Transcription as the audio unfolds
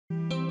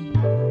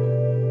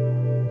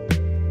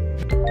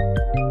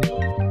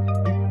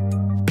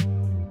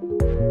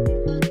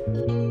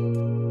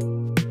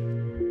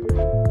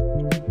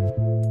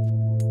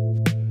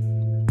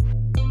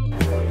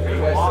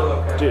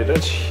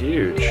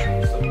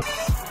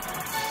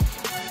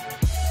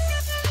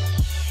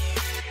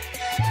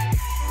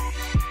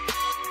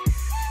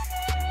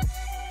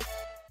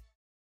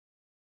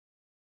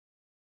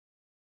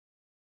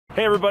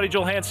Hey everybody,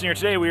 Joel Hansen here.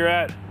 Today we are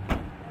at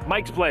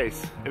Mike's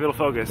place, if it'll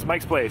focus,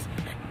 Mike's place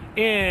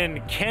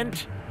in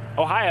Kent,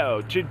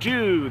 Ohio to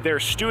do their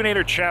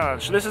Stuenator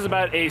challenge. So this is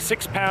about a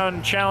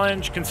 6-pound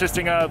challenge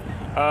consisting of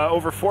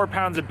over 4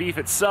 pounds of beef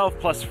itself,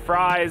 plus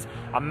fries,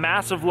 a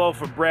massive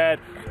loaf of bread,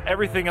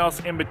 everything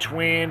else in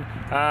between.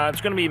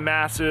 It's gonna be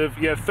massive.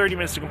 You have 30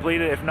 minutes to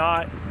complete it. If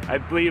not, I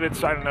believe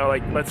it's, I don't know,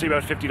 like let's say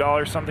about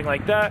 $50, something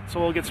like that. So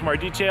we'll get some more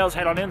details,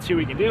 head on in, see what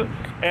we can do.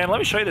 And let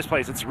me show you this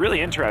place. It's really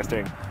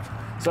interesting.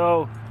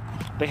 So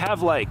they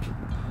have like,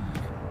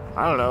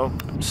 I don't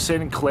know,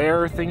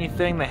 Sinclair thingy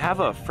thing. They have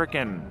a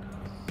freaking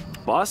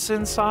bus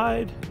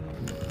inside.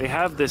 They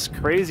have this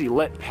crazy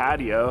lit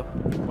patio,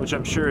 which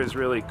I'm sure is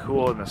really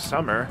cool in the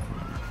summer,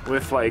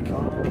 with like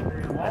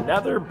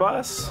another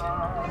bus.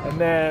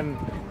 And then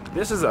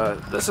this is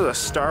a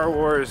Star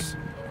Wars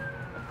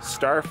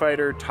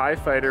starfighter, TIE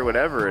fighter,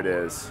 whatever it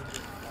is.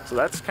 So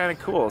that's kind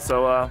of cool.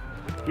 So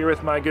here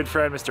with my good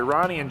friend Mr.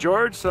 Ronnie and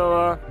George,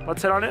 so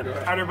let's head on in.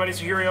 Alright everybody,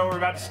 so here we go, we're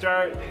about to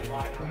start.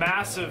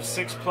 Massive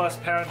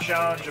 6+ pound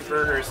challenge of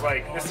burgers.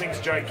 Like, this thing's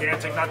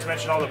gigantic, not to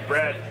mention all the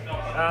bread.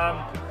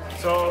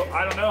 So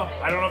I don't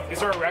know, is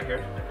there a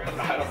record?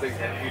 I don't think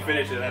so. If you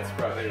finish it, that's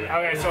probably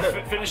right. Okay, so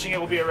finishing it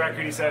will be a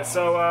record, he says.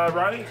 So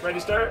Ronnie, ready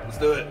to start? Let's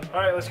do it.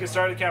 Alright, let's get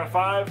started. Count of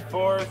 5,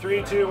 4,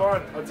 3, 2,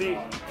 1. Let's eat.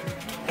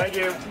 Thank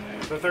you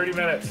for 30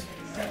 minutes.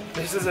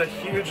 This is a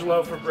huge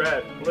loaf of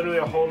bread, literally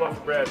a whole loaf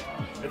of bread.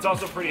 It's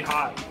also pretty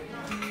hot.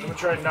 I'm gonna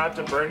try not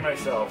to burn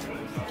myself.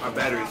 My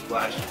battery's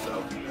flashing,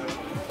 so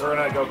we're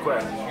gonna go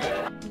quick.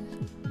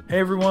 Hey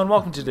everyone,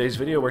 welcome to today's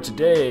video where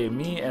today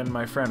me and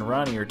my friend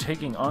Ronnie are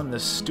taking on the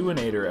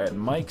Stuenator at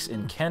Mike's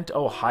in Kent,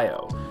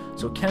 Ohio.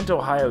 So Kent,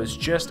 Ohio is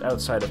just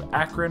outside of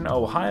Akron,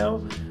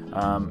 Ohio.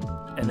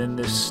 And then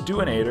this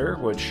Stuenator,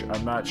 which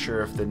I'm not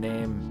sure if the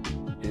name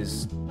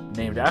is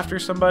named after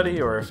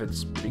somebody or if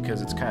it's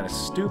because it's kind of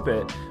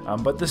stupid,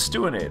 but the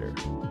Stuenator.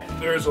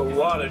 There's a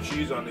lot of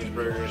cheese on these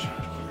burgers.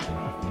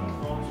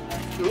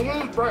 Look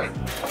at this bread.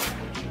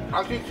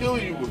 I can kill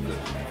you with this.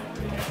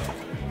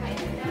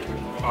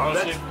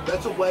 Honestly,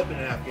 that's a weapon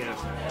in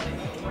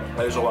Afghanistan.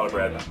 there's a lot of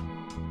bread.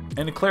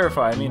 And to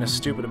clarify, I mean a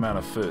stupid amount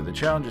of food. The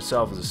challenge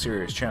itself is a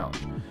serious challenge.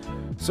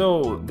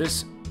 So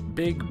this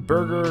big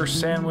burger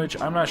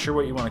sandwich, I'm not sure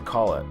what you want to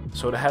call it.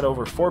 So it had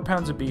over 4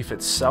 pounds of beef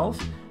itself.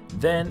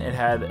 Then it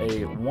had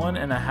a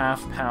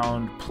 1.5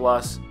 pound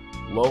plus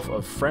loaf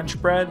of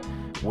French bread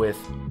with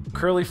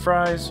curly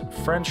fries,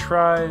 French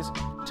fries,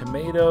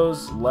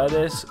 tomatoes,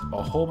 lettuce,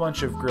 a whole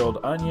bunch of grilled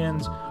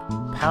onions,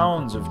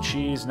 pounds of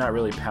cheese, not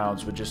really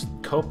pounds, but just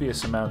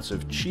copious amounts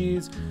of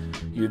cheese.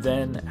 You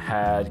then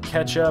had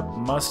ketchup,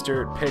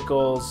 mustard,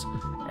 pickles,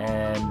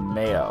 and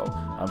mayo.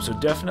 So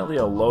definitely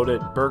a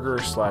loaded burger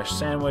slash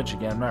sandwich.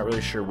 Again, I'm not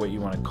really sure what you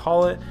want to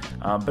call it,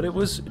 but it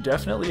was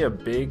definitely a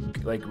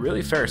big, like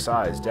really fair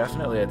size.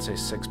 Definitely I'd say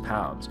 6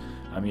 pounds.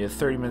 You had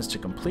 30 minutes to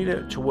complete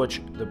it, to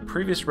which the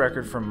previous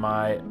record from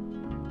my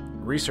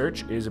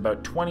research is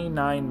about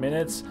 29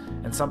 minutes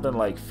and something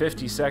like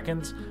 50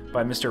 seconds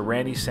by Mr.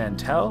 Randy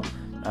Santel,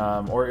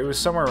 or it was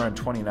somewhere around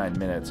 29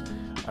 minutes.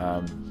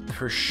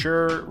 For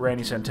sure,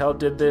 Randy Santel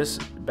did this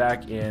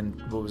back in,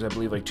 what was I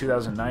believe, like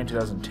 2009,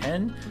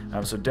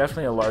 2010, so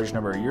definitely a large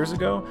number of years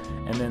ago.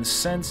 And then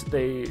since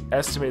they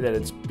estimate that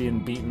it's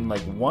been beaten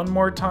like 1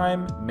 more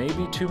time,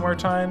 maybe 2 more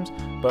times,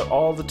 but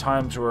all the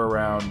times were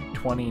around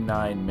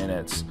 29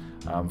 minutes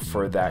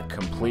for that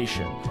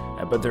completion.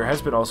 But there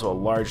has been also a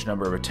large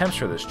number of attempts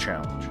for this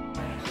challenge.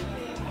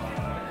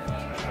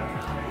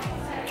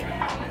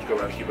 let's go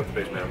around and keep up the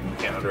pace, man. We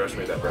can't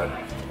underestimate that bread.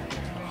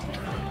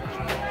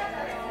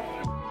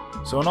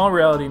 So in all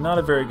reality, not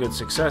a very good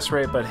success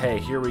rate, but hey,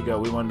 here we go.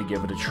 We wanted to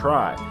give it a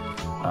try.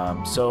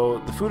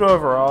 So the food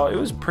overall, it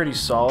was pretty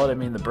solid. I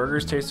mean, the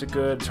burgers tasted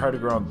good. It's hard to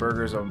grow on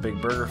burgers. I'm a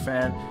big burger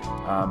fan.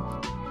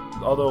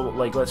 Although,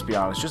 like, let's be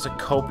honest, just a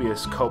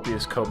copious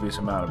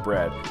amount of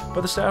bread.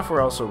 But the staff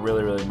were also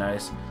really, really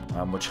nice,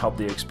 which helped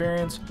the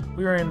experience.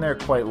 We were in there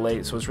quite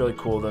late, so it's really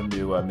cool of them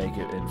to make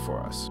it in for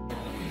us.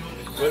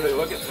 Literally,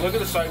 look at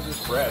the size of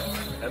this bread,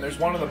 and there's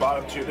one on the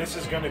bottom too. This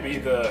is going to be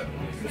the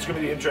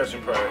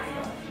interesting part.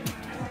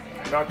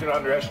 I'm not going to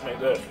underestimate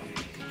this.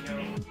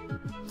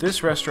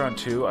 This restaurant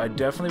too, I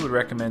definitely would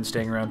recommend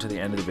staying around to the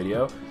end of the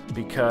video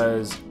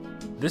because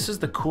this is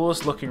the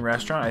coolest looking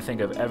restaurant I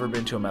think I've ever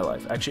been to in my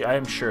life. Actually, I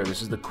am sure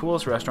this is the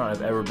coolest restaurant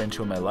I've ever been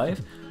to in my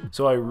life.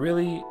 So I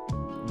really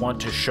want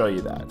to show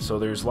you that. So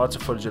there's lots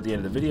of footage at the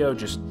end of the video.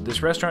 Just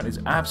this restaurant is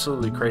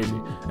absolutely crazy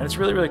and it's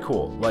really, really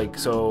cool. Like,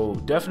 so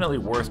definitely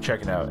worth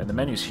checking out, and the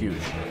menu's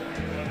huge.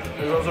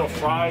 There's also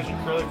fries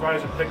and curly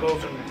fries and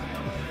pickles and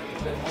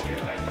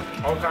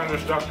all kinds of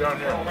stuff down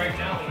here. I'll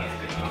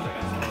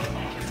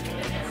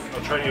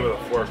try to get with a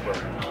fork, but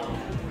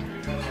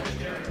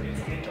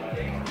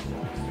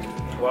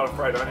a lot of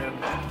fried onion.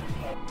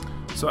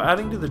 So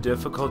adding to the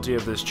difficulty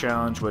of this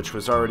challenge, which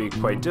was already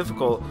quite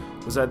difficult,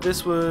 was that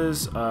this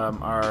was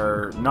not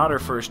our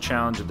first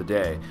challenge of the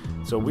day.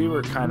 So we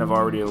were kind of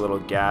already a little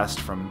gassed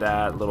from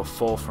that, a little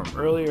full from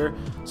earlier.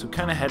 So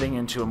kind of heading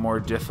into a more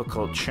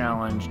difficult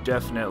challenge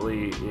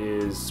definitely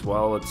is,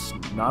 well, it's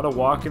not a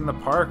walk in the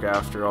park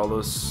after all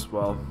those,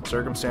 well,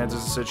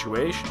 circumstances and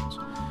situations.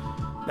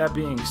 That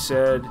being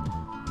said,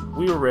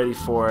 we were ready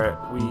for it.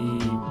 We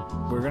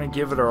were going to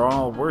give it our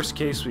all. Worst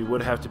case, we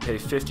would have to pay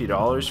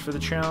 $50 for the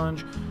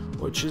challenge,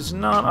 which is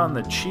not on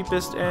the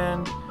cheapest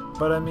end,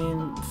 but I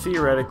mean,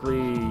 theoretically,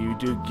 you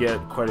do get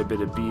quite a bit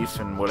of beef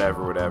and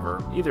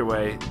whatever. Either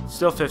way,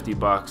 still 50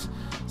 bucks.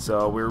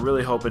 So we were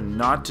really hoping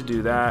not to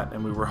do that,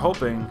 and we were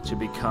hoping to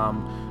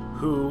become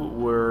who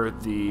were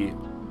the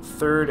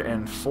third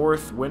and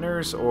fourth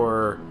winners,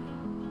 or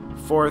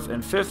fourth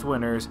and fifth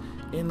winners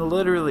in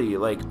literally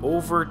like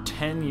over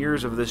 10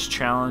 years of this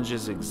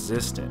challenge's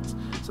existence.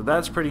 So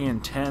that's pretty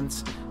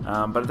intense.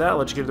 But at that,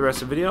 let's get to the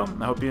rest of the video.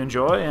 I hope you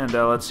enjoy, and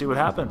let's see what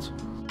happens.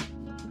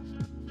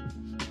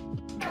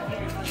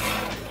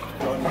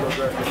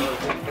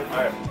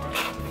 Alright,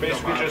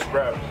 basically just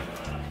grab.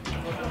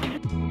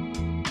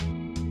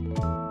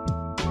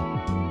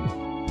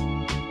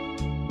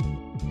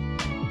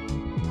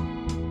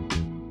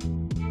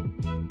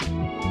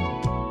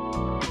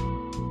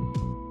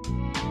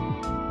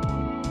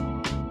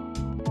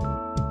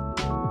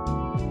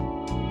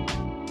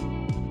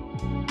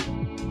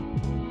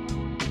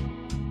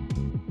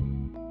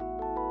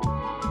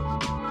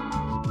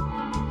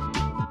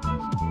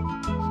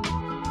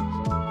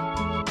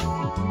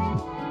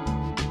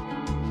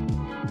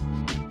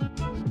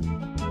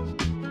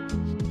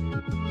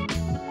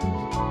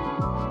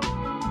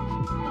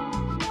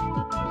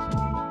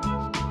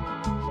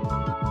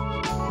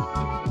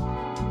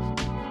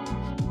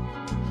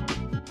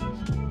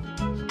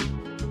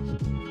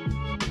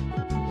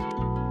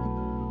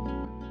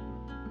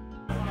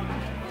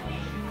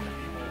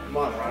 Come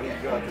on, Ronnie, you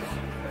got this.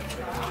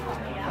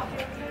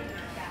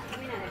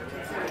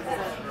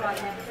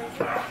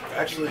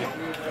 Actually, I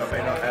may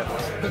not have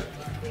this.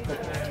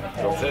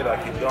 Don't say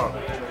that, keep going.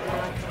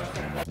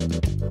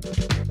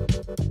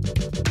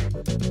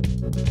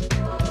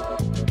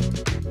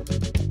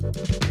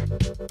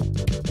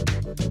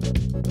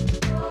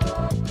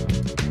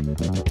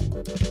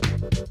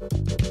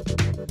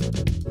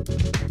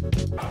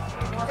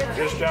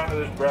 Just down to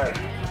this bread.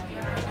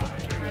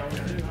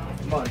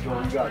 Come on,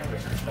 Joel, you got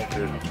this. Thank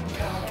you.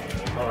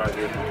 All right,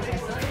 dude.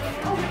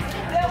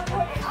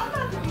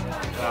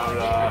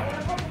 About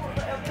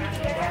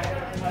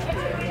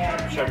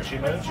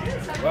 17 minutes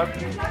left.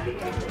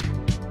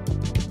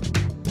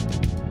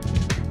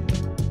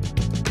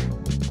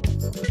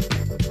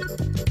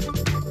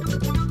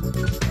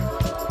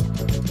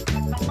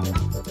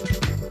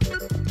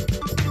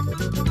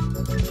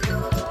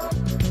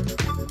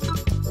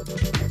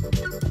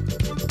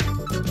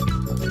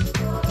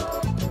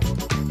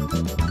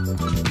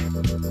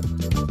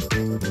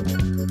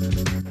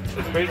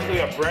 It's basically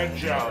a bread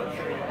challenge.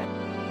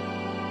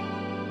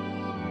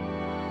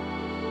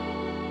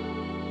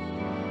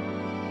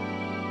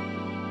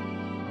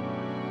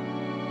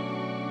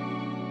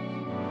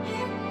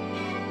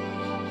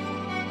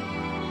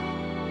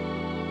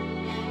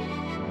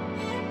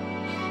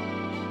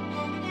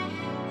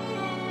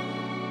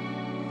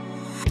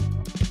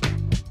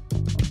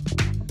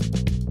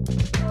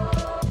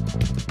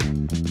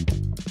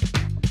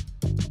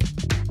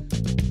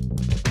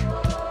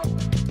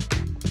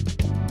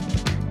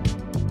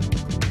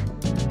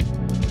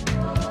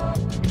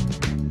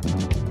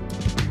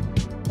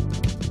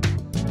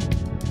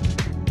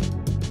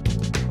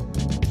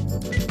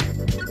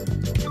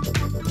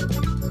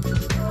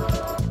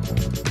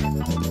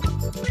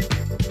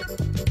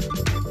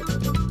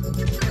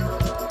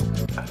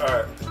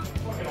 Alright.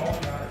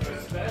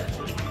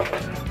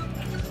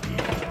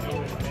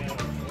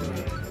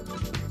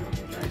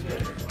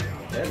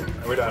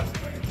 We're done.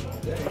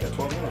 Yeah, you got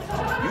 12 minutes.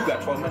 You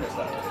got 12 minutes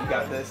left. You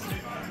got this.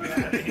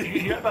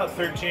 You got about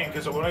 13,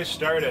 because when I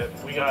started,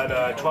 we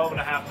got 12 and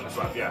a half minutes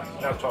left. Yeah,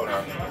 now 12 and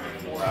a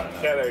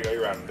half. Yeah, there you go.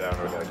 You round them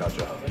down. Okay,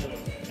 gotcha.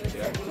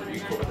 Yeah, you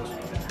cool with this?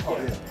 Oh,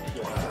 yeah.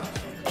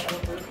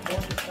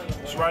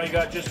 So Ronnie, you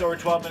got just over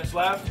 12 minutes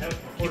left.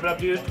 Keep it up,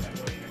 dude.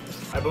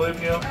 I believe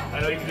in you. I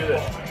know you can do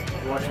this.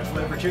 You want your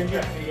flavor change?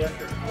 Yeah.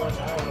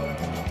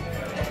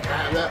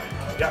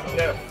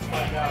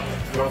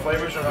 You want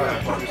flavors or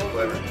not? Punch some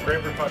flavor.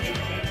 Grapefruit punch.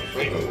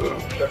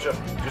 Gotcha.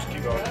 Just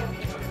keep going.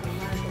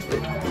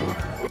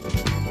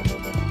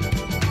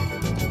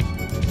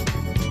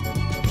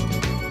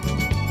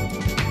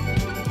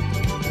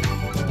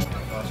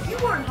 You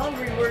weren't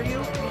hungry, were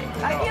you?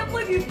 I can't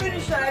believe you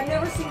finished that. I've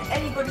never seen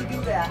anybody do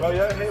that. Oh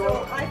yeah, hey,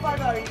 well, So I thought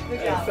about it. Good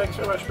hey, job. thanks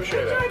very much.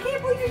 Appreciate I it.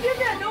 can't believe you did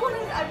that. No one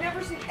has. I've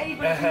never seen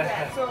anybody do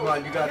that. So Come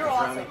on, you got you're this,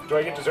 awesome. Ronnie. Do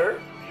I get dessert?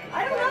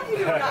 I don't know if you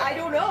do. I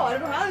don't know. I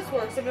don't know how this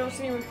works. I've never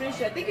seen anyone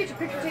finish it. I think get your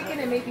picture taken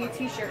and maybe a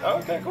T-shirt.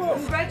 Okay, cool.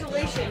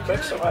 Congratulations.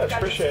 Thanks so much. Got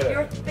Appreciate it.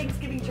 Your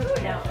Thanksgiving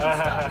turkey now.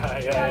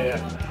 Yeah.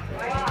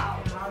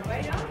 Wow.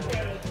 Right on.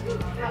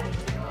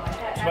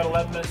 It's about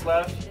 11 minutes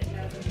left.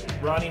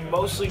 Ronnie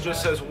mostly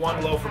just has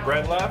one loaf of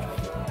bread left,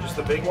 just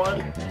the big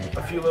one.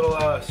 A few little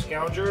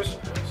scounder,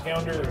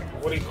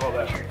 what do you call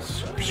that?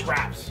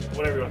 Scraps,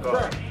 whatever you want to call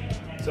it.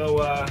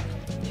 So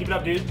keep it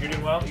up, dude. You're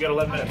doing well. You got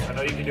 11 minutes. I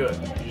know you can do it.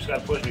 You just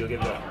got to push me. You'll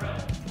get it done.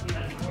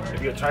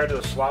 If you get tired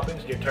of the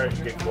sloppings, you get tired of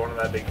going on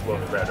that big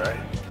loaf of bread, right?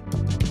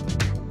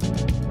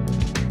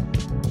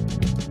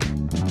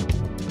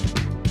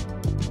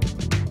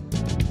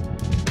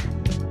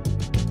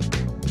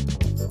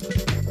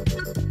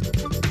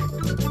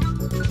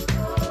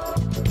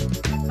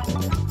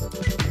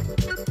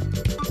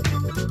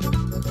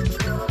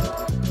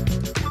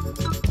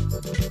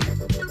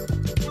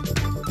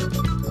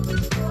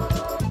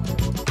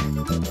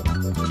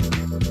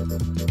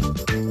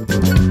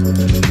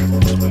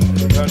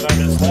 9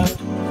 minutes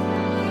left.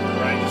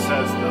 Ryan just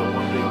has the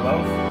one big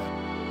loaf.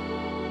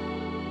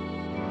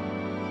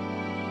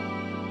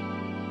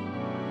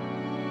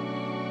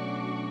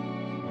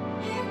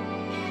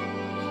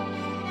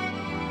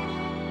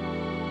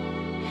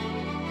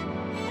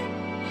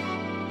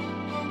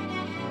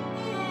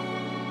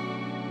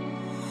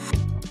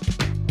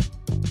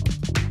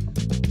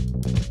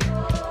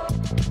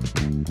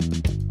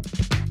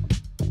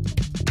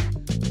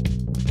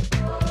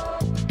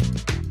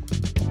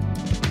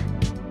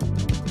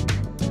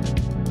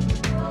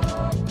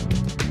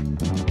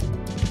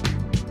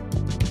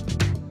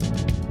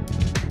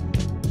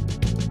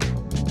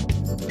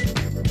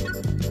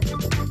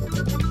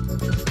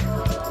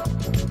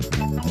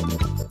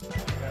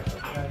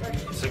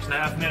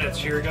 Minutes.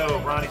 Here we go.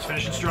 Ronnie's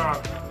finishing strong.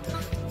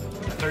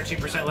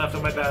 13% left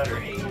on my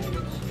battery.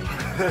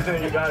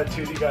 You got it,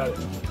 dude. You got it.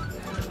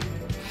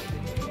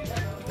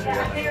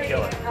 There you go.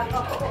 Kill it.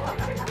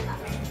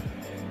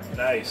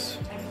 Nice.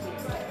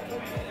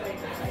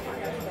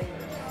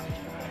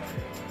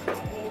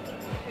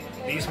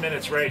 These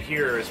minutes right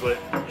here is what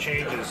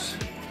changes,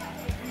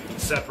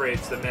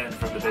 separates the men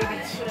from the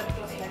babies.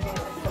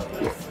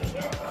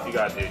 You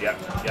got it, dude. Yep.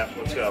 Yep.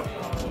 Let's go.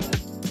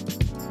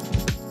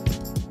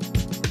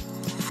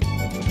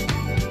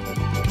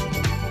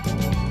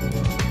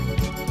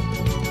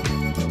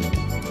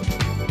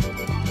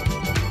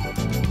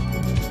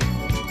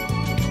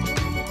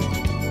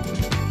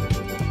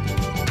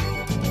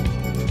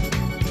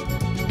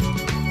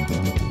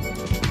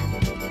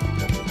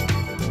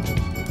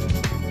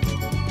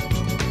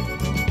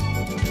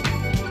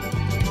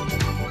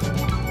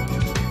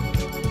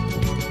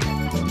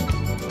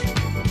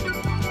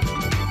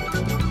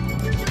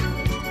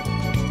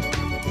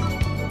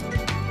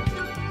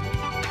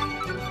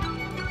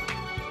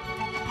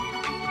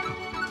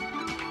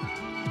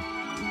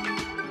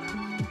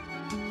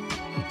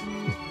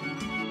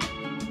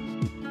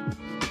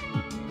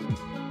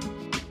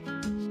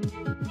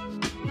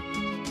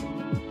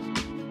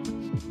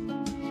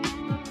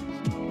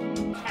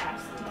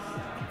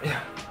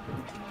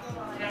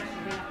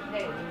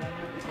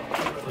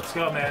 Let's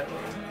go, man.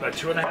 About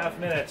 2.5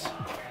 minutes.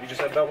 You just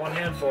have about one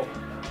handful.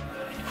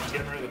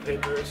 Get rid of the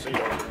paper so you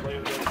don't have to play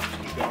with it. Just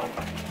keep going.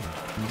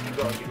 Keep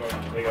going, keep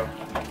going. There you go.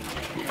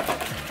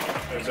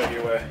 There's out of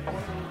your way.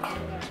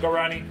 Let's go,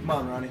 Ronnie. Come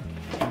on, Ronnie.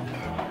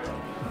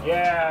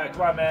 Yeah,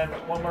 come on, man.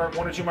 One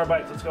or two more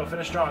bites. Let's go.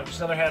 Finish strong. Just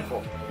another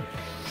handful.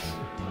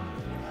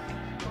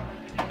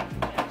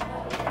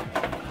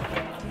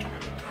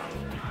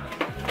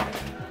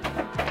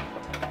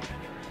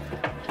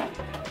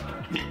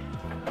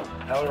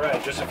 All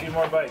right, just a few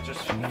more bites.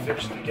 Just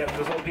finish getting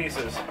those little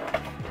pieces.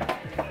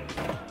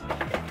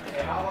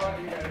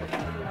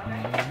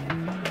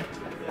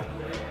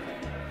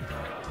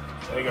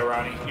 There you go,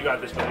 Ronnie. You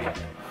got this, buddy.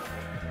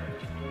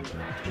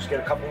 Just get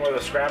a couple more of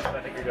those scraps, and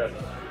I think you're good.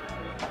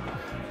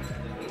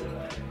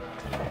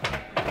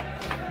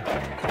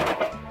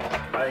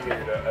 I think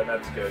you're good, and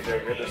that's good. You're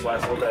good this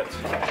last little bit.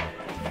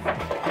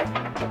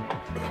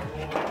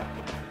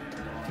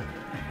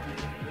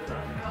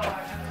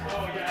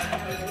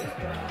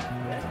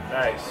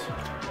 Nice.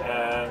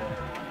 And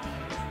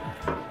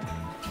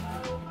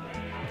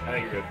I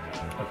think you're good.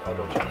 I'll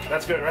go check.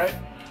 That's good, right?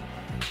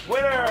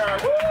 Winner!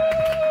 Woo!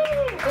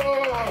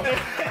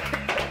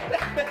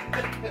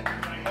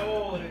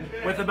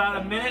 With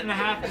about 1.5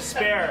 minutes to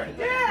spare.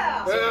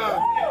 Yeah!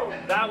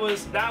 That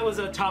was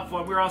a tough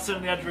one. We were all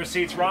sitting on the edge of our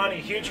seats. Ronnie,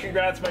 huge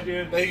congrats, my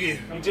dude. Thank you.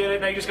 You did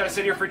it. Now you just gotta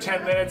sit here for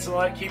 10 minutes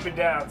and keep it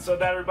down. So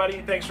that,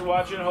 everybody, thanks for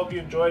watching. I hope you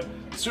enjoyed.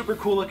 Super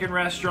cool looking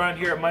restaurant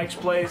here at Mike's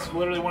Place.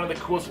 Literally one of the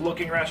coolest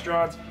looking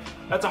restaurants.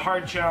 That's a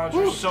hard challenge.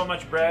 There's so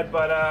much bread,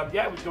 but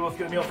yeah, we can both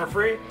get a meal for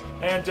free.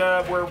 And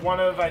we're one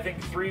of, I think,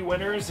 3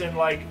 winners in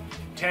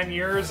 10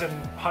 years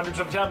and hundreds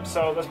of attempts.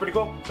 So that's pretty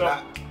cool. So,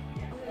 that,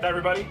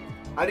 everybody.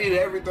 I need it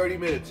every 30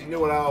 minutes. You know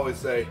what I always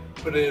say.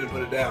 Put it in and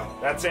put it down.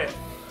 That's it.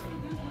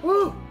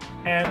 Woo!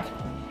 And,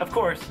 of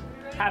course,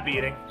 happy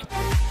eating.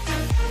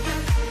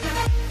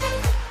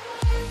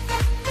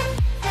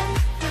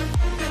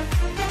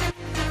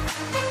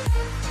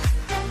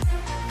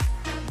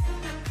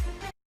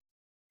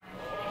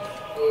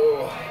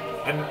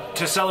 And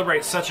to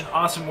celebrate such an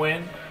awesome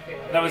win,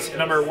 That was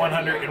number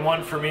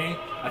 101 for me.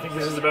 I think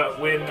this is about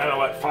win, I don't know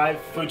what, 5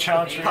 food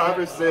challenge for you? 5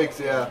 or 6,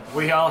 yeah.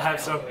 We all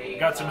have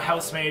got some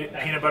house-made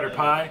peanut butter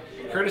pie,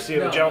 courtesy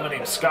of a gentleman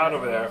named Scott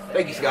over there.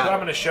 Thank you, Scott. So I'm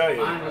going to show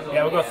you.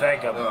 Yeah, we'll go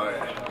thank him. Oh,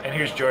 yeah. And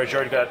here's George.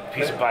 George got a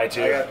piece of pie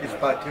too. I got a piece of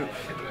pie too.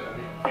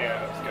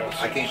 Yeah, let's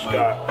go. I can't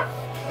Scott.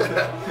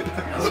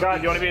 Scott,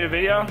 do you want to be in a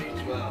video?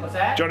 What's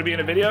that? Do you want to be in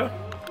a video?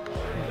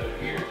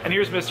 And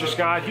here's Mr.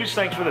 Scott. Huge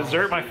thanks for the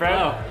dessert, my friend.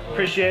 Oh.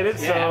 Appreciate it.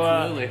 Yeah, So,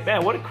 absolutely.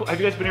 man, what a cool. Have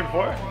you guys been here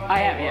before? I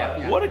have,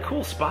 yeah. What a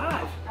cool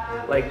spot.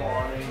 Like,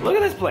 look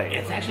at this place.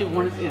 It's actually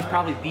it's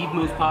probably the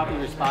most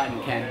popular spot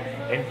in Kent.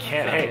 In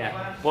Kent, So, hey.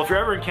 yeah. Well, if you're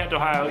ever in Kent,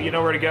 Ohio, you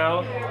know where to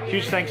go.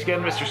 Huge thanks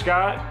again, Mr.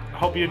 Scott.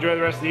 Hope you enjoy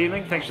the rest of the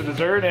evening. Thanks for the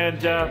dessert,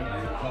 and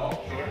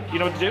you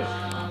know what to do.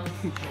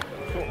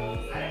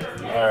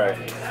 All right,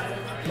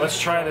 let's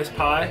try this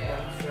pie.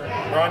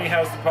 Ronnie,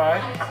 how's the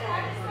pie?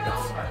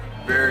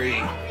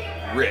 Very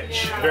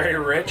rich. Very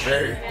rich.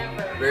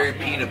 Very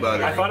peanut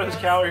butter. I thought it was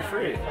calorie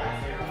free.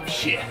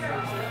 Shit.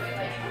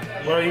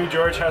 What about you,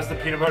 George? How's the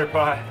peanut butter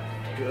pie?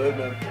 Good,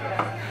 man.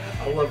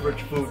 I love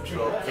rich food,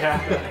 so.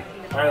 Yeah.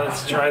 All right,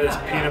 let's try this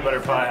peanut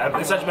butter pie.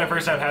 It's actually my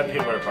first time having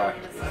peanut butter pie,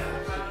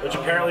 which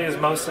apparently is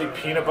mostly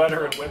peanut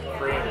butter and whipped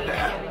cream.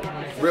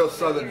 Real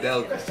southern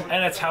delicacy.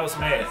 And it's house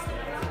made.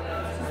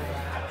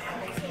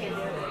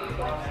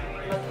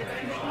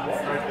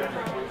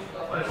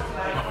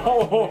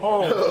 Oh,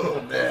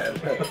 Oh, man.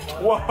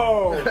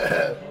 whoa,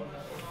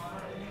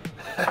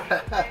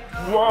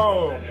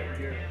 whoa,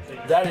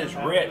 that is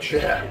rich.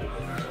 Yeah.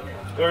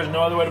 There's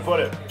no other way to put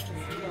it.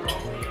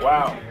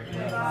 Wow.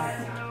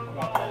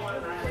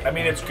 I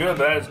mean, it's good,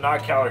 but that is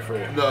not calorie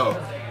free. No.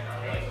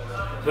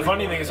 The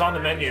funny thing is on the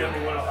menu,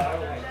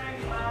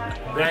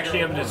 they actually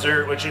have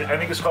dessert, which I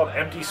think is called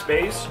Empty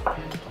Space.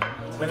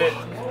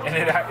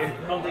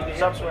 And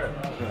stop swearing.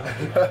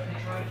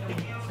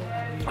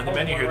 On the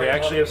menu here, they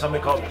actually have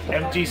something called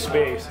Empty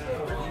Space,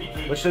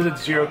 which says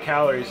it's 0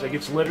 calories. Like,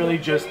 it's literally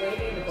just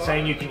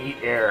saying you can eat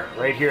air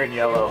right here in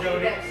yellow.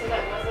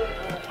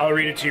 I'll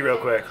read it to you real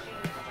quick.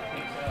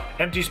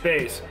 Empty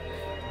Space.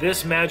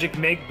 This magic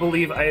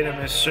make-believe item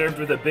is served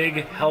with a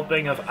big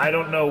helping of I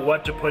don't know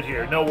what to put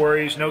here. No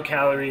worries, no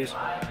calories.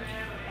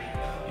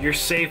 You're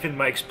safe in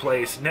Mike's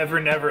place.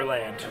 Never, never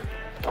land.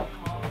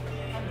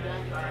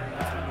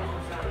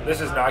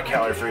 This is not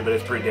calorie-free, but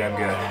it's pretty damn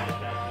good.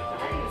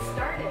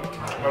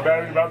 My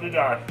battery's about to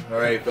die. All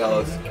right,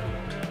 fellas.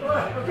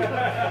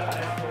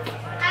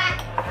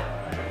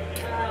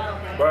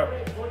 But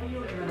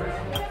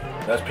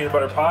that's peanut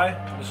butter pie.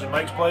 This is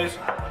Mike's place.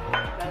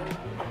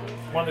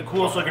 One of the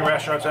coolest looking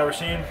restaurants I've ever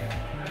seen.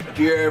 If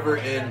you're ever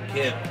in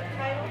Kent,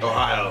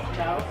 Ohio,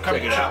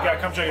 check it out. Yeah,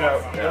 come check it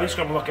out. At least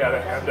come look at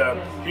it.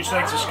 And huge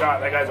thanks to Scott.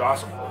 That guy's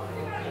awesome.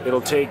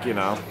 It'll take, you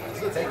know,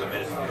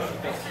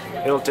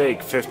 it'll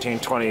take 15,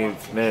 20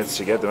 minutes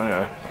to get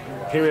there.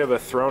 Here we have a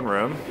throne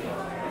room.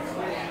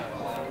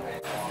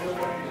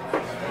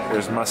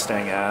 Here's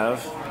Mustang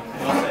Ave.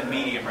 You want that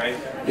medium, right?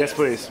 Yes,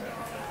 please.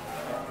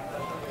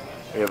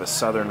 We have a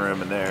southern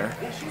room in there.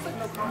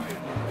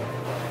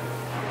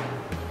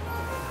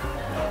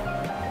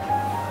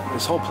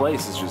 This whole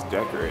place is just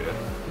decorated.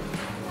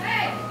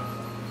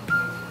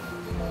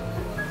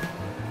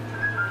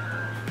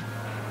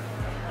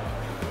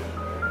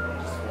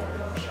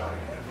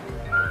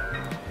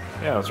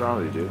 Yeah, what's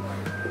wrong with you, dude?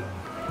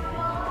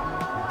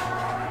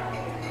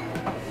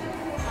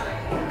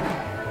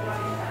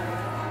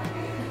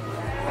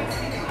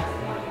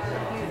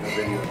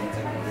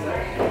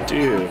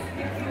 Dude,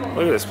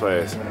 look at this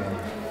place.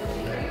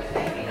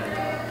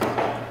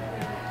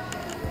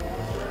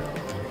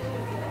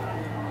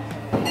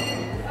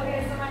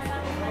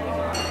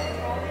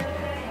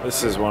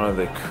 This is one of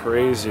the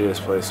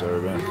craziest places I've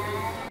ever been.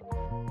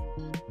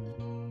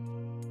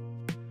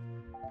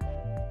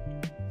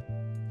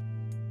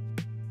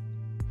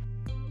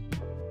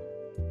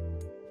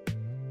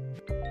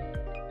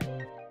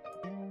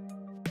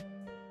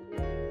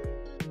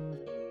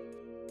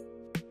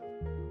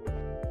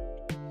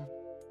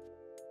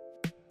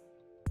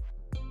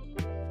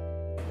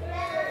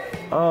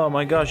 Oh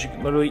my gosh, you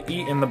can literally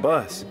eat in the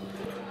bus.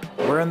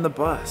 We're in the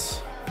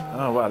bus.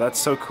 Oh wow, that's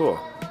so cool.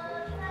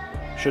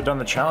 Should have done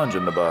the challenge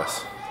in the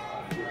bus.